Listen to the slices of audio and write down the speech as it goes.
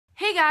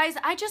Hey guys,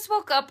 I just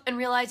woke up and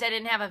realized I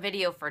didn't have a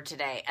video for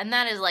today, and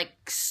that is like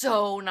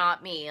so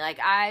not me. Like,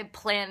 I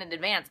plan in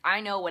advance.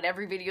 I know what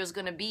every video is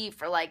gonna be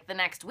for like the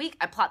next week.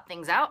 I plot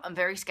things out. I'm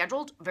very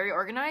scheduled, very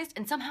organized,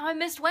 and somehow I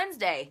missed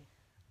Wednesday.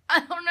 I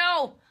don't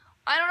know.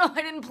 I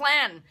didn't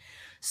plan.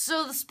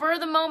 So the spur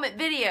of the moment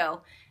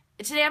video.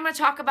 Today I'm gonna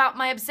talk about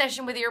my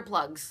obsession with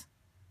earplugs.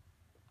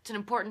 It's an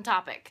important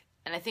topic,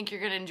 and I think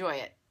you're gonna enjoy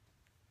it.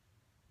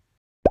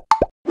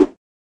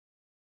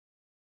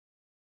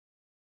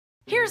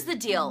 Here's the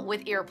deal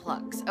with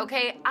earplugs,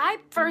 okay? I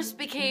first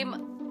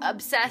became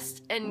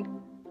obsessed and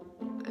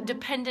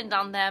dependent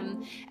on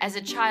them as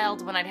a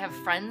child when I'd have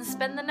friends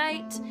spend the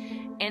night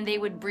and they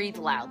would breathe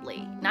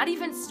loudly. Not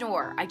even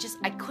snore. I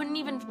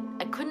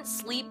couldn't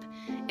sleep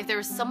if there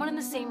was someone in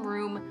the same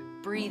room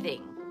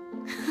breathing.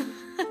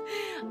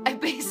 I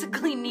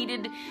basically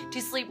needed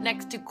to sleep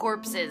next to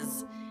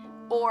corpses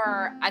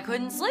or I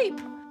couldn't sleep.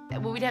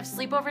 When we'd have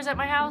sleepovers at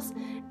my house,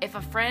 if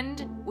a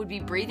friend would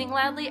be breathing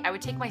loudly, I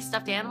would take my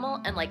stuffed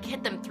animal and like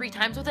hit them 3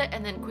 times with it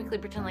and then quickly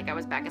pretend like I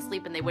was back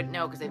asleep and they wouldn't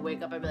know because they'd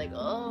wake up and be like,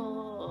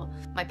 oh.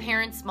 My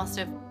parents must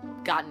have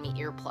gotten me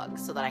earplugs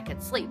so that I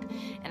could sleep.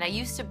 And I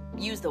used to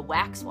use the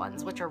wax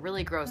ones, which are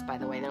really gross, by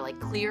the way. They're like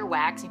clear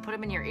wax. You put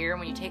them in your ear and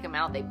when you take them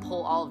out, they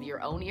pull all of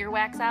your own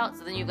earwax out.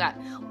 So then you've got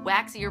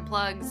wax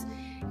earplugs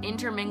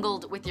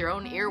intermingled with your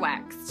own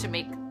earwax to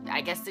make,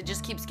 I guess it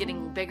just keeps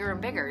getting bigger and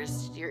bigger.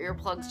 Your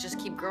earplugs just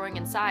keep growing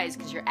in size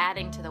because you're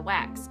adding to the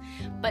wax.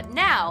 But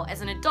now,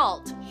 as an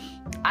adult,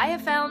 I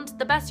have found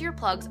the best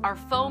earplugs are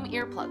foam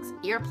earplugs.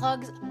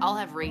 Earplugs all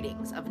have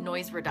ratings of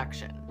noise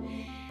reduction.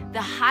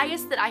 The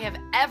highest that I have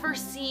ever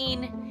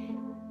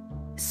seen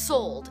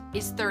sold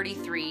is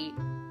 33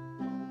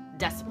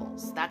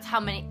 decibels. That's how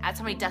many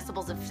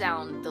decibels of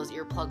sound those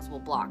earplugs will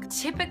block.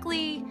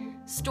 Typically,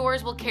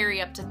 stores will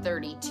carry up to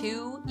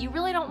 32. You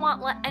really don't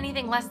want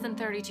anything less than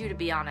 32, to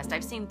be honest.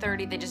 I've seen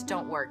 30, they just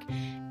don't work.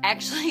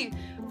 Actually,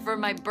 for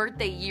my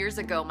birthday years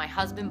ago, my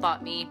husband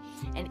bought me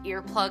an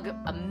earplug,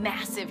 a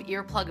massive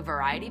earplug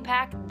variety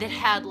pack that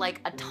had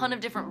like a ton of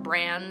different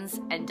brands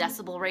and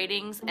decibel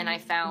ratings, and I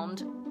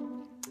found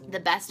the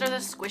best are the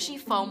squishy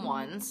foam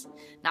ones,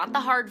 not the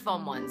hard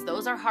foam ones.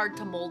 Those are hard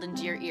to mold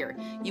into your ear.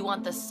 You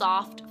want the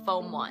soft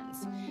foam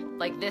ones,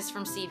 like this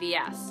from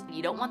CVS.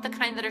 You don't want the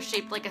kind that are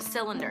shaped like a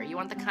cylinder. You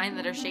want the kind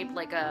that are shaped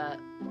like a,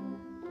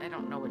 I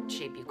don't know what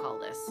shape you call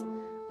this,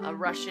 a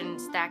Russian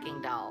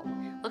stacking doll.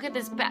 Look at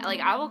this, like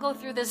I will go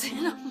through this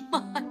in a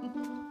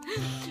month.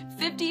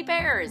 50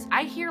 pairs.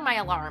 I hear my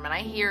alarm and I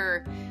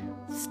hear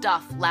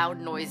stuff, loud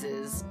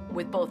noises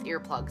with both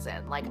earplugs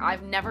in. Like,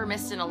 I've never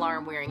missed an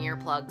alarm wearing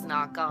earplugs,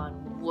 knock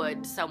on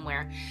wood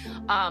somewhere.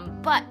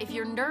 But if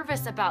you're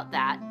nervous about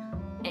that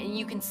and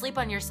you can sleep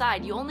on your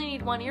side, you only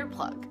need 1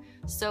 earplug.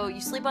 So you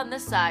sleep on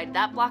this side,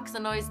 that blocks the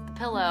noise of the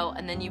pillow,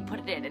 and then you put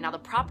it in. And now the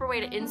proper way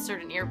to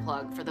insert an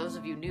earplug, for those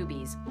of you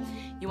newbies,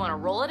 you want to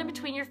roll it in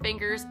between your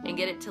fingers and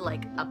get it to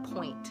like a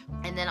point.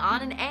 And then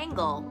on an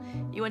angle,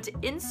 you want to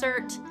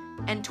insert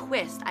and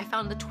twist. I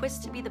found the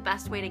twist to be the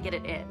best way to get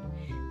it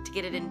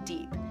in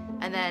deep.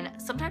 And then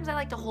sometimes I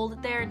like to hold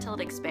it there until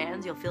it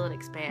expands. You'll feel it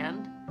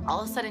expand.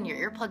 All of a sudden your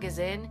earplug is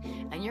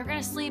in and you're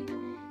gonna sleep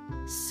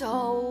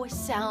so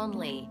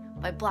soundly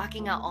by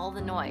blocking out all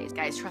the noise.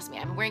 Guys, trust me,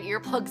 I've been wearing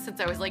earplugs since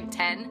I was like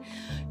 10.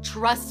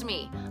 Trust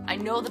me, I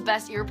know the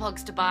best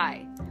earplugs to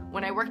buy.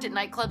 When I worked at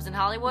nightclubs in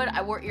Hollywood,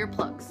 I wore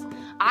earplugs.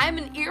 I'm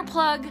an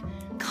earplug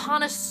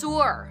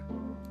connoisseur.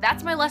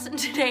 That's my lesson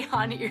today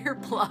on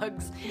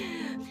earplugs.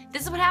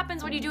 This is what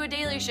happens when you do a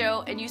daily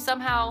show and you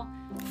somehow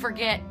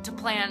forget to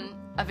plan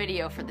a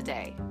video for the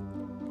day.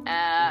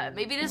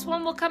 Maybe this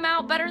one will come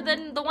out better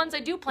than the ones I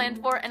do plan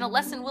for, and a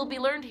lesson will be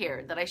learned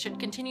here that I should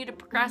continue to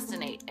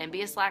procrastinate and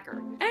be a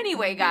slacker.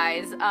 Anyway,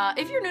 guys,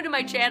 if you're new to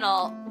my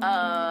channel,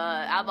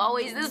 I'm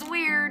always this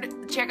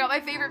weird. Check out my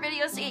favorite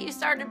videos to get you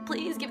started.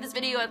 Please give this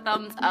video a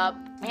thumbs up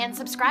and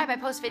subscribe. I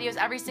post videos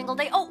every single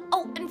day.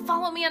 Oh, and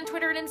follow me on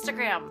Twitter and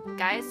Instagram,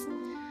 guys,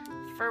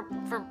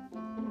 for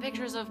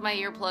pictures of my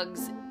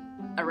earplugs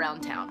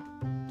around town.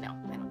 No,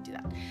 I don't do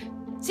that.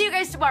 See you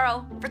guys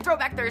tomorrow for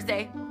Throwback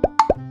Thursday.